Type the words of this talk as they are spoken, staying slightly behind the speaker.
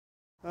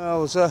I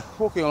was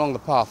walking along the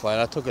pathway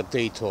and I took a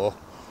detour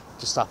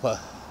just up the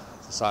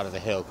side of the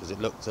hill because it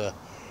looked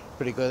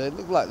pretty good. It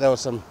looked like there were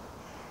some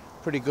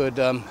pretty good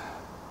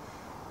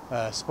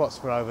spots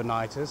for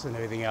overnighters and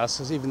everything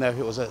else, even though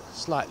it was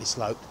slightly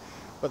sloped.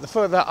 But the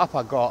further up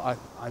I got,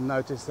 I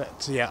noticed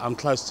that I'm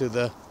close to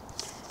the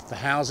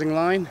housing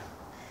line.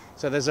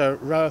 So there's a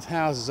row of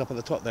houses up at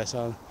the top there.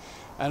 So,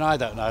 and I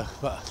don't know,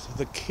 but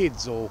the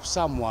kids or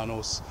someone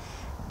or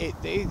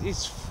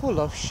it's full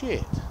of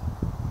shit.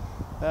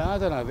 I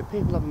don't know. The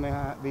people up in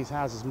these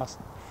houses must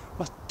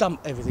dump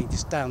everything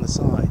just down the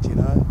side, you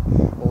know,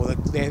 or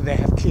they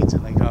have kids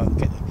and they go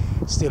and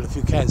steal a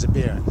few cans of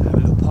beer and have a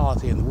little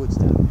party in the woods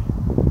down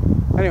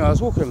there. Anyway, I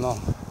was walking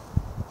along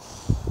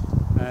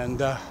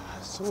and I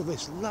saw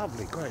this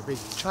lovely, great big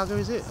chugger.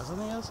 Is it or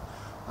something else?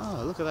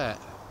 Oh, look at that!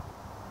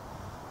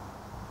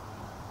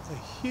 They're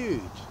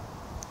huge.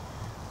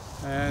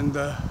 And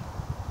I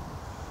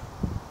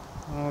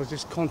was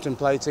just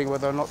contemplating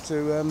whether or not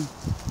to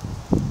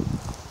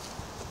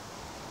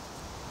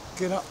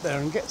get up there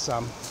and get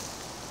some,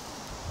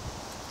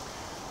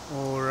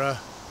 or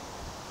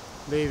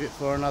leave it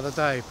for another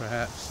day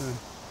perhaps.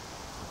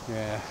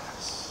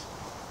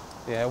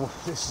 Yeah, well,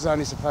 this is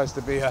only supposed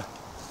to be a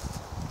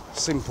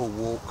simple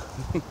walk.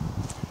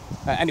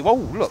 Anyway, oh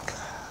look,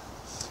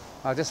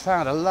 I just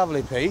found a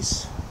lovely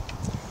piece.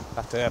 I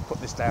have to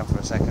put this down for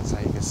a second so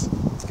you can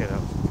get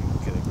a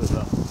good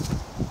look.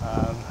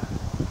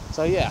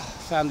 So yeah,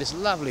 found this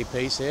lovely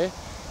piece here.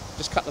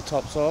 Just cut the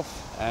tops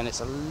off, and it's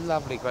a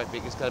lovely, great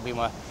big. It's going to be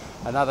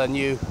another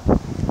new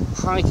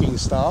hiking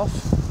staff,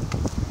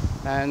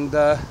 and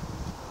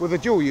with a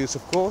dual use,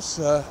 of course,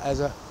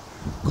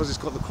 because it's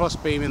got the cross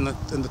beam in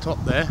the top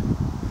there,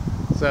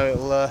 so it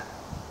will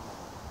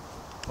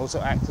also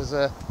act as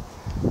a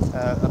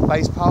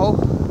base pole.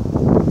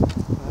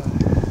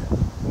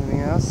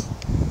 Anything else?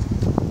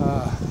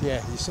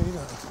 Yeah, you see,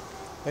 look,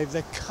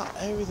 they've cut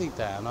everything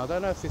down. I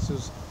don't know if this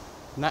was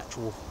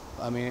natural.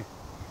 I mean,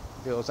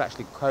 if it was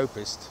actually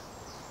copiced,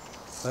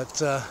 but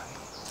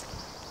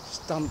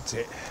just dumped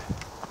it.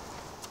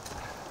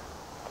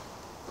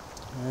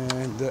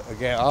 And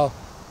again, oh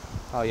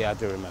yeah, I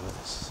do remember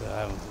this.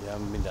 I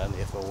haven't been down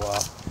here for a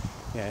while.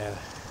 Yeah,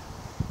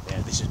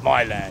 this is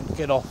my land.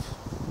 Get off.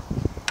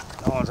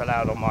 No one's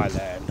allowed on my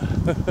land.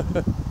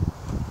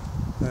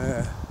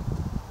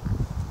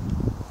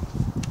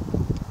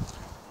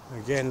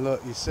 Again,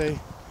 look, you see,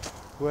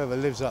 whoever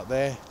lives up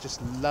there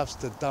just loves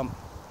to dump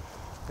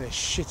their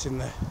shit in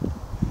there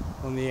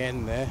on the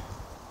end there.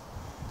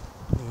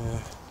 Yeah.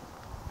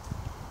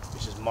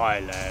 This is my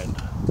land.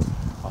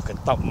 I can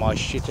dump my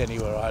shit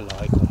anywhere I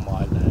like on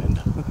my land.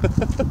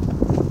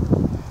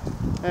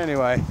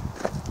 Anyway,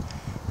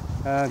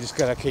 I'm just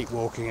going to keep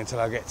walking until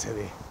I get to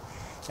the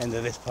end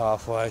of this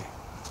pathway.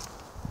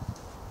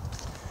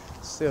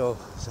 Still,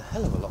 there's a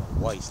hell of a lot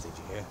of wastage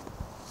here.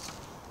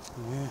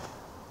 Yeah.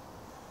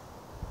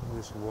 All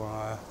this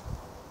wire,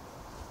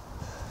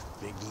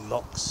 big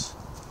locks.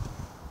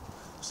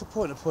 What's the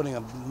point of putting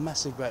a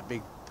massive, great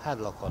big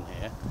padlock on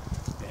here?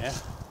 Yeah,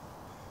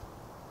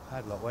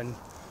 padlock when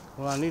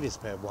all I need is a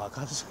pair of wire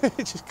cutters.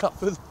 Just cut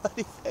through the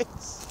bloody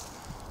fence.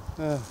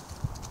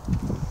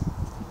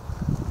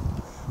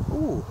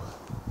 Ooh,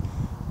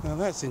 now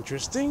that's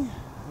interesting.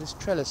 This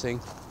trellising.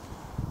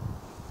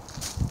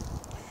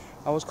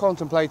 I was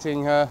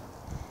contemplating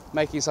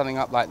making something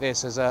up like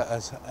this as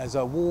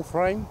a wall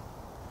frame.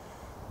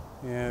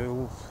 Yeah, it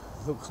will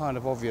look kind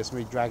of obvious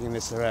me dragging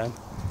this around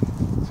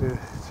to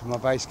my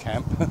base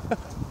camp.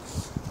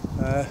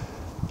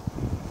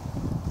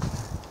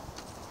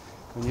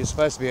 When you're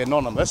supposed to be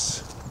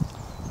anonymous,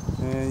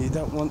 you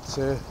don't want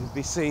to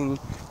be seen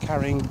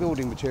carrying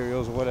building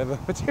materials or whatever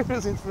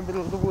materials into the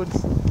middle of the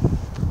woods.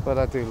 But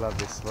I do love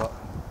this spot.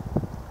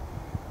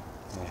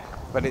 Yeah.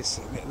 But it's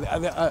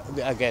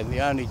again,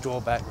 the only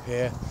drawback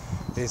here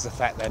is the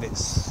fact that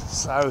it's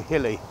so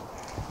hilly.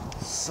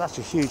 Such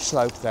a huge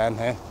slope down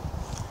here.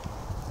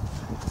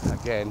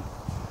 Again,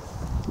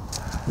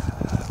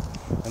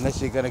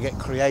 unless you're going to get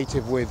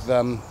creative with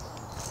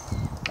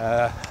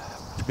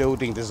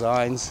building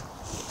designs,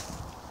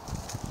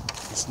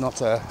 it's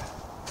not a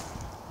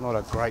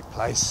great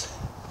place.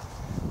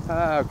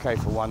 Okay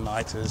for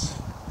one-nighters,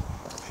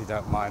 if you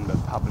don't mind the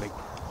public,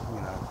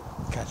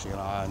 catching an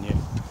eye on you.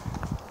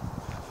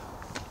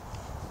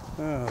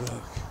 Oh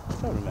look,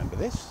 I don't remember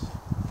this.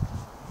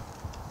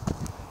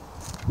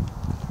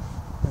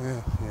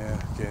 Yeah,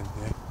 again,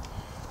 yeah.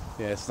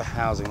 Yeah, it's the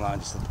housing line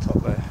just at the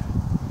top there.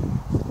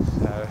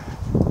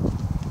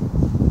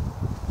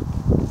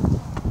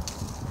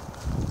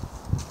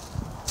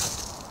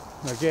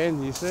 So,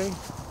 again, you see,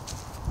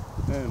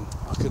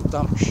 I can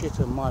dump shit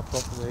on my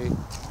property.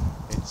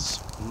 It's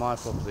my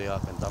property, I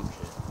can dump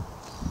shit.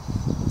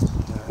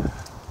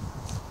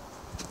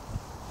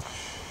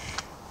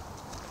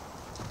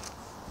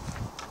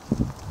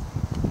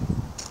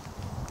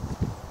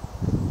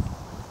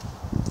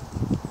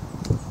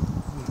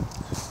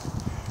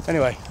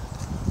 Anyway,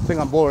 I think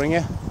I'm boring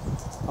you.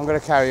 I'm going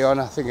to carry on.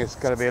 I think it's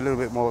going to be a little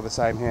bit more of the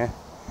same here.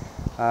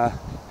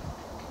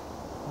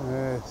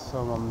 there's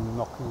someone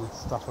knocking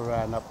stuff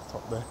around up the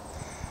top there.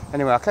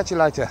 Anyway, I'll catch you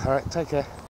later. Alright, take care.